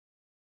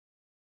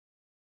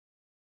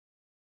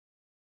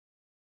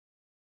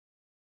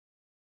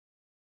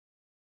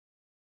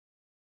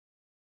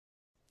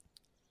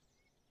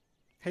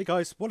Hey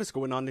guys, what is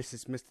going on? This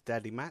is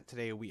MrDeadlyMatt.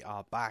 Today we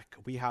are back.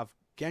 We have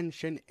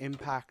Genshin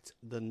Impact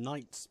the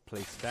Knights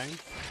placed down.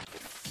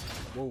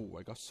 Whoa,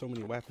 I got so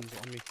many weapons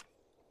on me.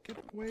 Get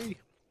away.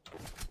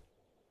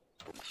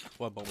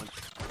 One moment.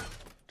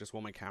 Just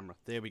want my camera.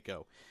 There we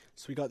go.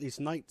 So we got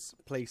these knights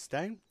placed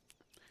down.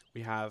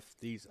 We have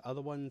these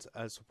other ones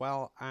as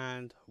well,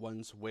 and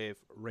ones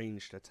with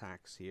ranged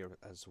attacks here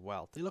as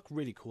well. They look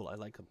really cool. I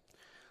like them.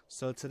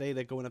 So today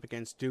they're going up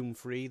against Doom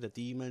 3, the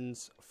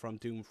demons from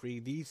Doom 3.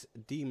 These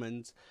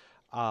demons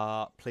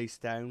are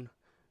placed down,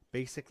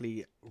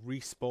 basically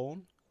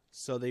respawn.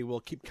 So they will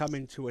keep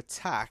coming to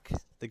attack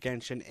the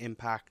Genshin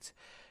Impact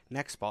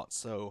Nextbot.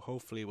 So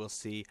hopefully we'll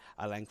see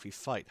a lengthy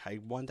fight. I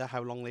wonder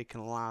how long they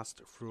can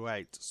last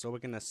throughout. So we're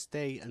going to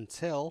stay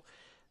until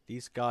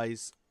these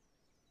guys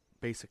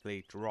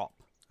basically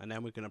drop. And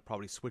then we're going to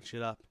probably switch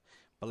it up.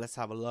 But let's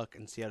have a look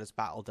and see how this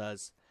battle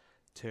does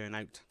turn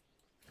out.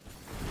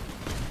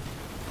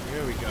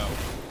 Here we go.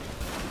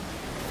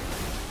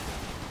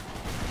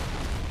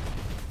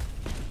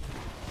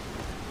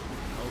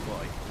 Oh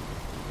boy.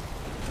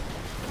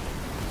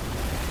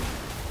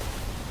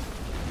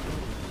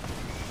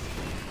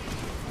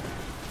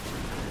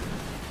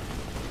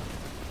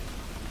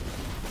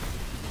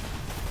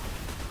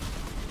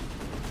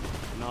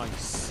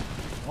 Nice.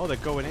 Oh, they're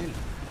going in.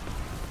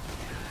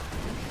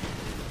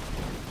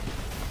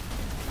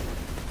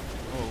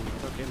 Oh, we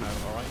took him out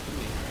alright,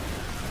 didn't he?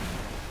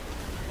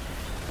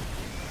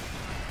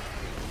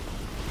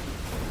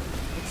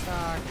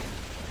 Attack.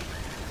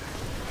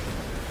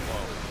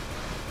 Whoa.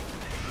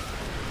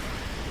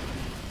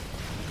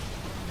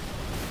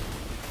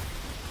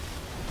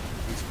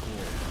 He's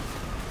cool.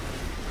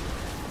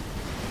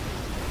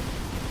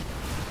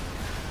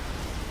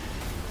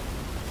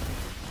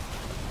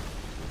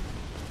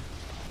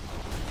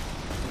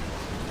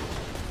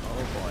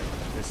 Oh boy,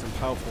 there's some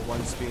powerful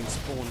ones being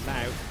spawned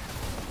now.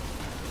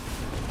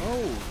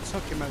 Oh,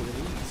 took him out with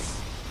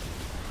ease.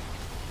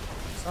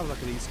 Let's have a look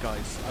at these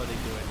guys. How are they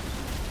doing?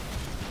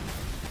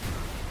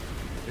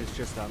 There's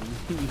just a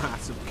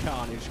massive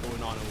carnage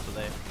going on over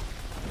there.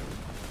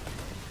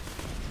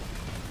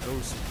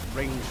 Those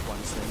ranged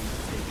ones they need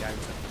to take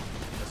out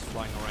just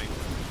flying around.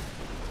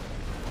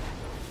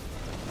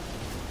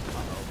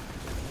 Uh-oh.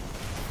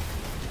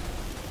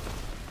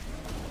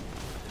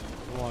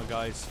 Come on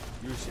guys,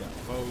 use your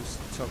bows.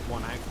 Took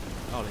one out.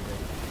 Oh, they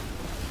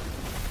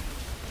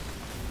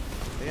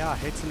did. They are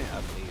hitting it,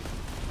 I believe.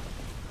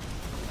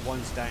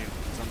 One's down,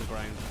 it's on the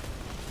ground.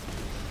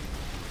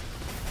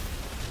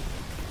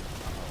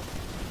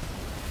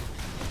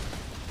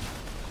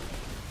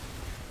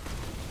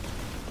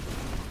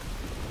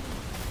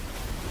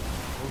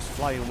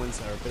 Flying ones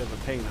are a bit of a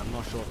pain. I'm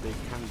not sure if they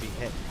can be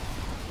hit.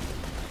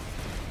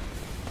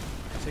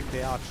 I think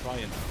they are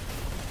trying.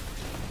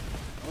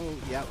 Oh,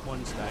 yeah,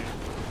 one's down.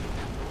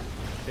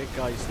 Big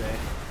guy's there.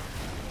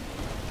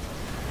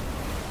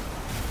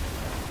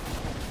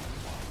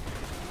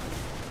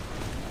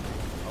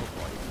 Oh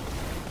boy.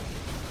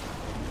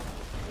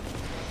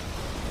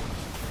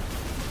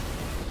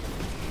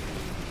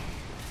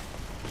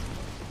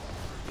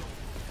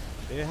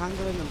 They're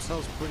handling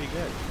themselves pretty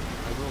good,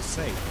 I will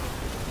say.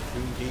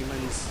 Doom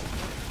demons.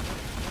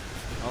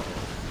 Uh-oh.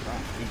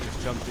 Ah, he just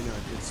jumped in there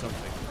and did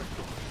something.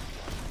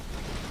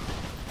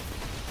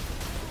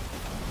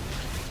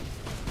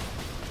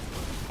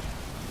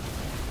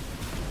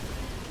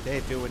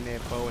 They're doing their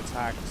bow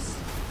attacks.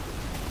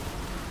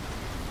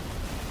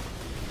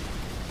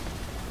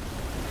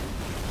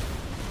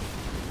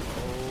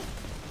 Oh,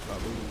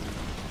 baboon.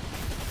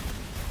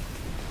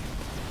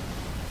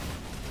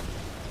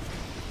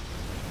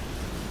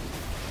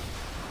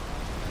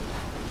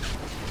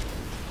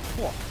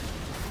 Whoa.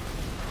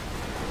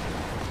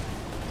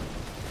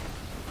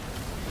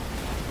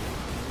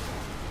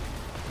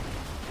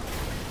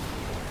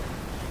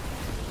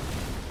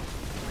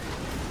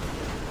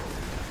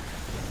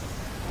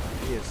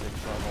 He is in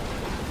trouble.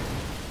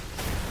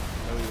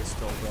 Oh, he is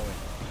still going.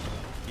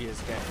 He is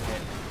getting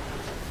hit.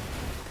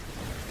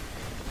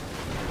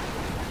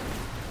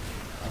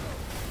 Uh-oh.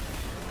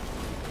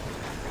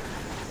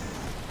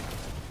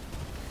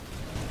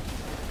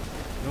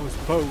 Those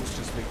bows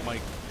just make my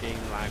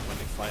game lag when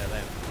they fire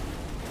them.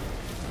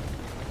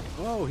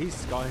 Oh,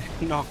 he's got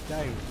knocked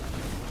down.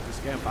 He's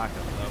getting back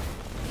up though.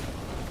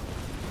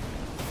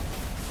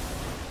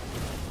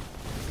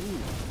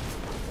 Ooh.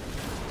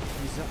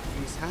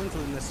 He's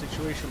handling the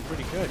situation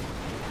pretty good.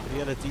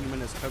 The other demon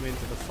has come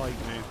into the fight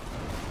now.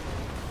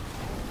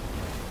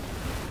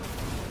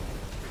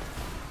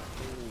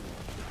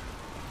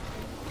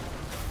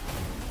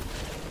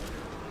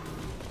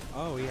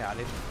 Ooh. Oh, he had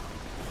it.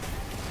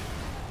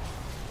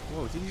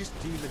 Whoa, did he just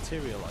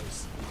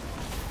dematerialize?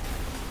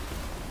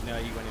 No,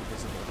 he went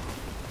invisible.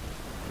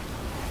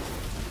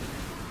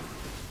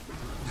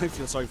 I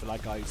feel sorry for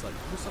that guy. He's like,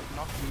 who's up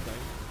knocking me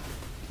down?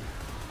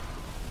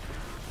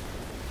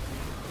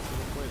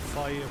 With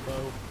fire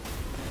bow.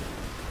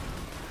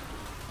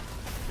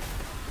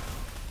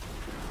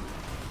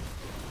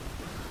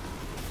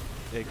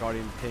 They got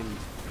him pinned.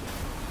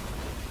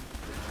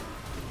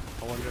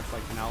 I wonder if I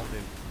can help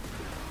him.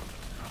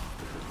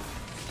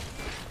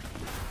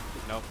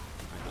 Nope.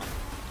 Hang on.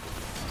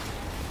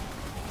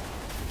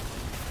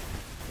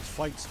 This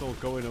fight's still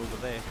going over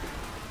there.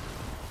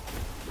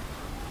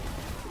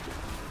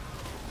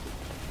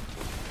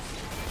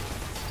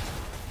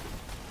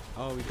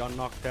 Oh, we got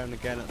knocked down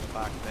again at the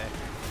back there.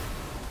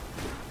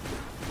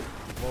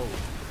 Whoa.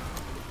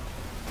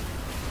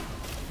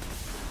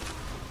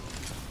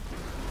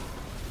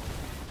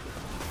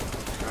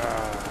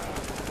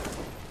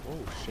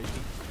 Oh,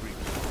 shaky creep.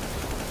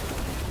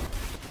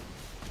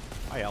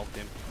 I helped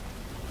him.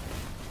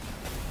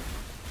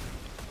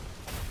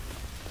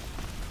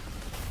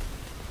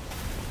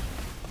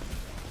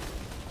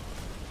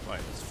 Right,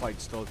 this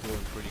fight's still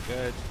doing pretty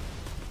good.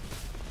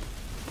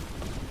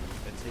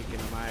 They're taking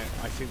him out.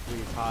 I think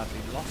we've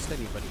hardly lost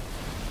anybody.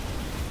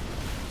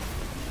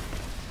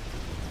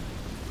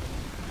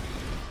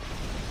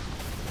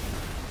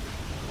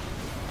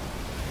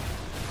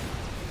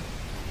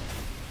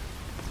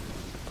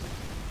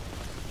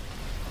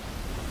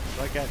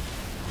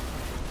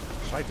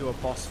 Should I do a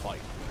boss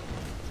fight?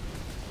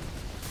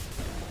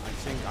 I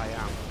think I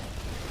am.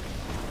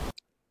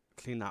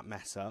 Clean that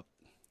mess up.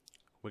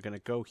 We're gonna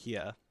go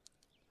here,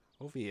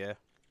 over here.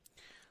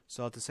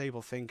 So I'll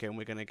disable thinking.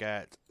 We're gonna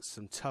get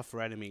some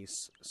tougher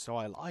enemies. So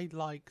I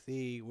like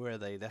the, where are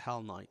they? The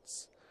Hell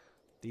Knights.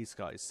 These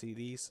guys. See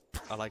these?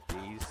 I like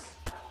these.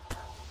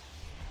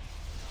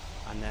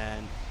 And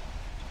then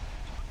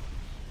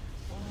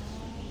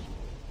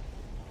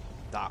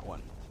that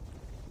one.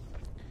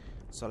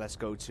 So let's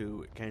go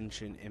to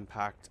Genshin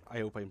Impact. I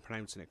hope I'm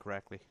pronouncing it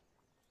correctly.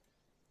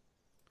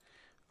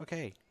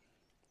 Okay.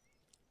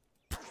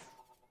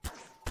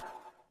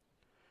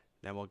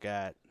 Then we'll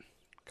get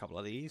a couple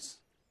of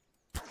these.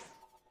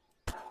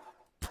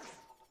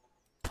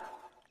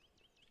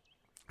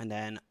 And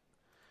then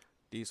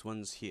these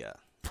ones here.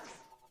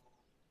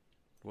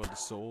 What are the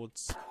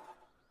swords?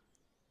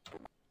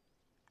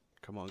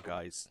 Come on,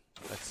 guys.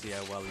 Let's see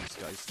how well these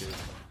guys do.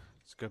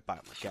 Let's go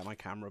back, get my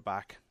camera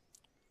back.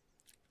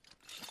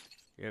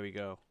 Here we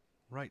go.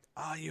 Right,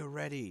 are you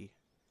ready?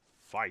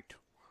 Fight.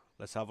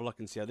 Let's have a look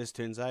and see how this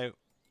turns out.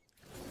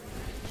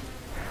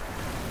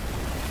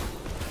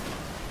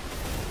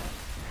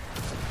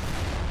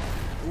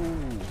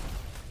 Ooh.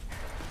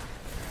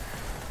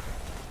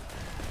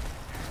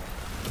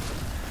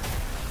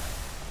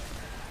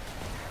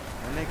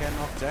 When they get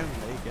knocked down,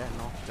 they get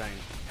knocked down.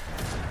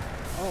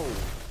 Oh.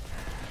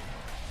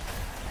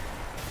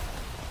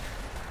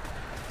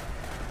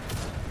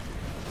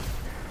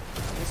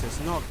 This is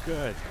not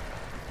good.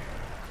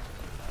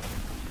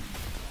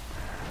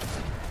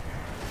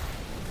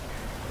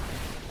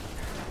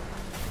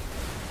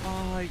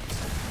 Fight!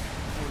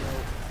 Oh no.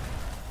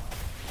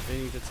 They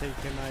need to take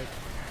him out.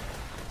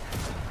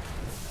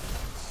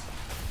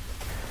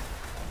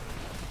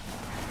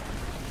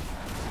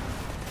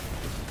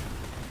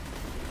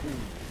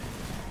 Ooh.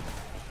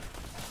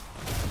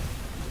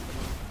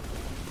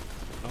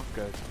 Not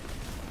good.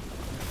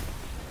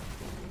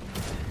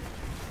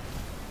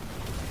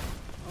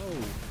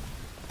 Oh.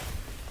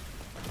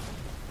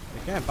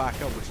 They can't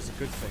back up, which is a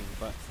good thing,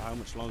 but for how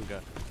much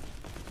longer?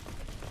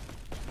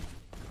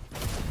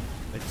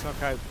 They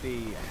took out the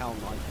Hell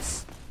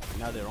Knights.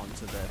 Now they're on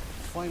to the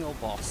final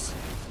boss.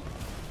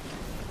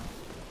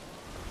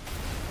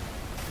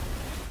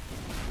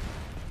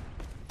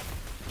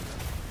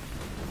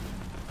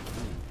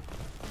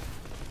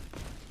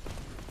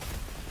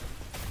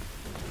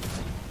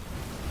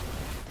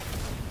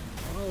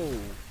 Oh.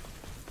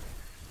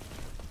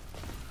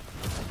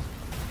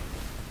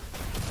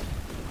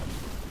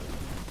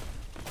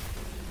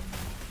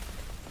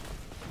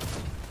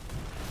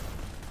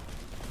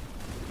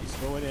 He's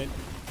going in.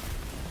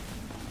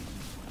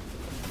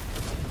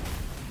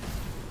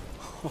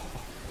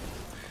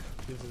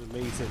 This is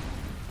amazing.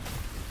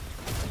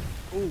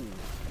 Ooh.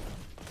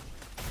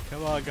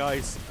 Come on,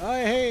 guys. Oh,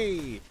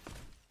 hey!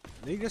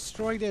 They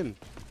destroyed him.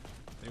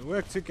 They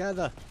worked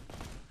together.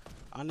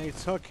 And they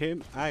took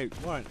him out.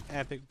 What an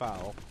epic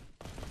battle.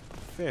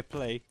 Fair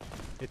play.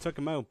 They took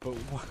him out, but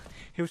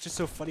it was just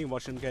so funny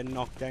watching him get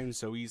knocked down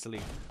so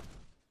easily.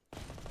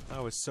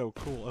 That was so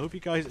cool. I hope you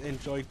guys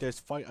enjoyed this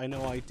fight. I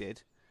know I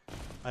did.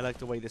 I like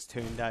the way this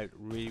turned out.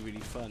 Really,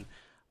 really fun.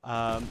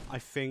 I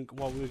think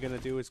what we're going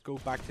to do is go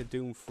back to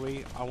Doom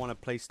 3. I want to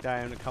place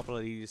down a couple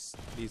of these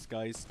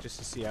guys just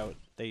to see how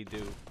they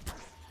do.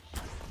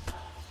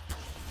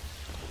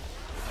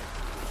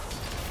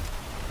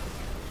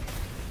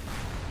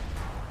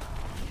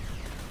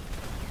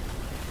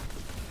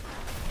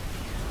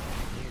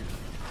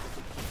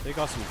 They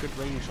got some good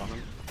range on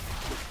them.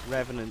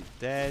 Revenant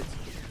dead,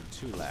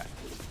 2 left.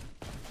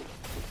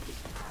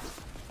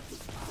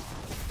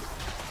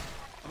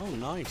 Oh,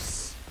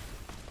 nice.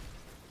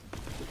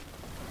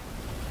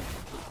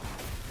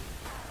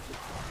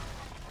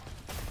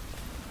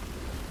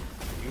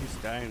 He's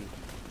down.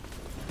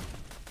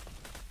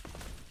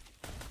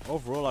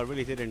 Overall, I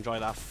really did enjoy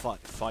that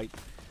fight.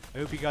 I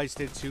hope you guys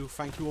did too.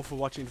 Thank you all for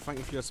watching. Thank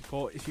you for your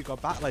support. If you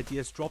got battle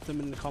ideas, drop them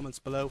in the comments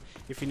below.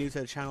 If you're new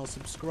to the channel,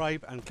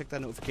 subscribe and click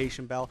that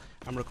notification bell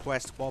and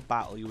request what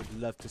battle you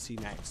would love to see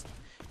next.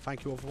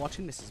 Thank you all for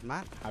watching. This is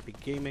Matt. Happy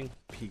gaming.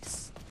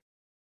 Peace.